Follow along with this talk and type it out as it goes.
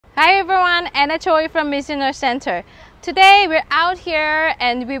Hi everyone, Anna Choi from Missionary Center. Today we're out here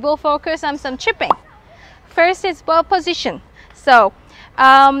and we will focus on some chipping. First is ball position. So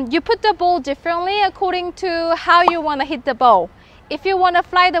you put the ball differently according to how you want to hit the ball. If you want to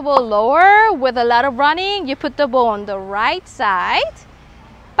fly the ball lower with a lot of running, you put the ball on the right side.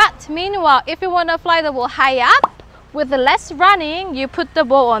 But meanwhile, if you want to fly the ball high up with less running, you put the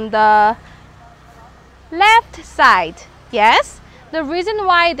ball on the left side. Yes? The reason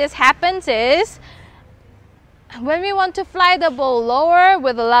why this happens is when we want to fly the ball lower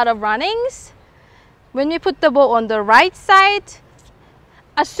with a lot of runnings, when we put the ball on the right side,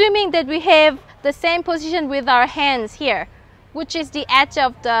 assuming that we have the same position with our hands here, which is the edge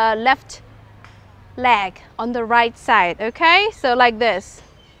of the left leg on the right side, okay? So like this.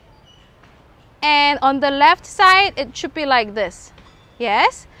 And on the left side, it should be like this.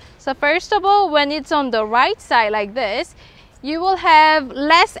 Yes? So first of all, when it's on the right side like this, you will have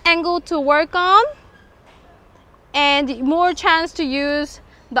less angle to work on and more chance to use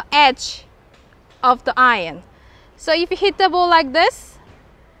the edge of the iron. So if you hit the ball like this,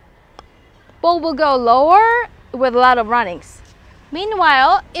 ball will go lower with a lot of runnings.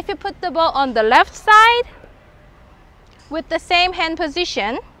 Meanwhile, if you put the ball on the left side with the same hand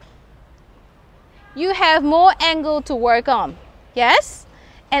position, you have more angle to work on. Yes?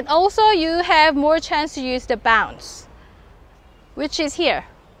 And also you have more chance to use the bounce, which is here.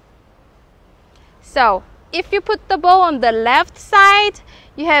 So if you put the ball on the left side,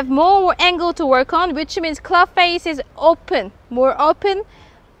 you have more angle to work on, which means club face is open, more open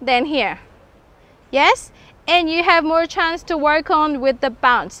than here. Yes? And you have more chance to work on with the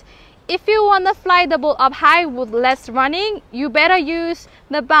bounce. If you want to fly the ball up high with less running, you better use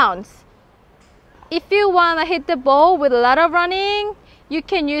the bounce. If you want to hit the ball with a lot of running, you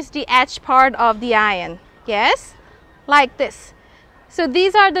can use the edge part of the iron. Yes? Like this. So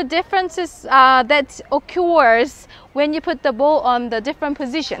these are the differences that occurs when you put the ball on the different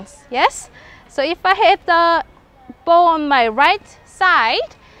positions. Yes? So if I hit the ball on my right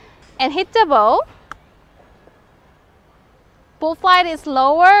side and hit the ball flight is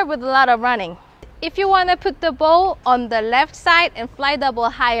lower with a lot of running. If you want to put the ball on the left side and fly the ball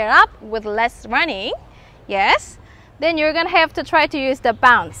higher up with less running, yes, then you're going to have to try to use the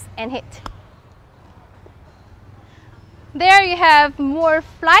bounce and hit. There you have more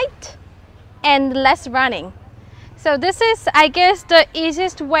flight and less running. So this is, I guess, the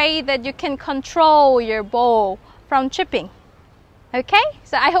easiest way that you can control your ball from chipping. Okay,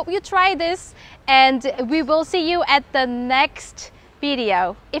 so I hope you try this and we will see you at the next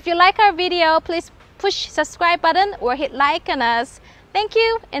video. If you like our video, please push subscribe button or hit like on us. Thank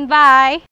you and bye.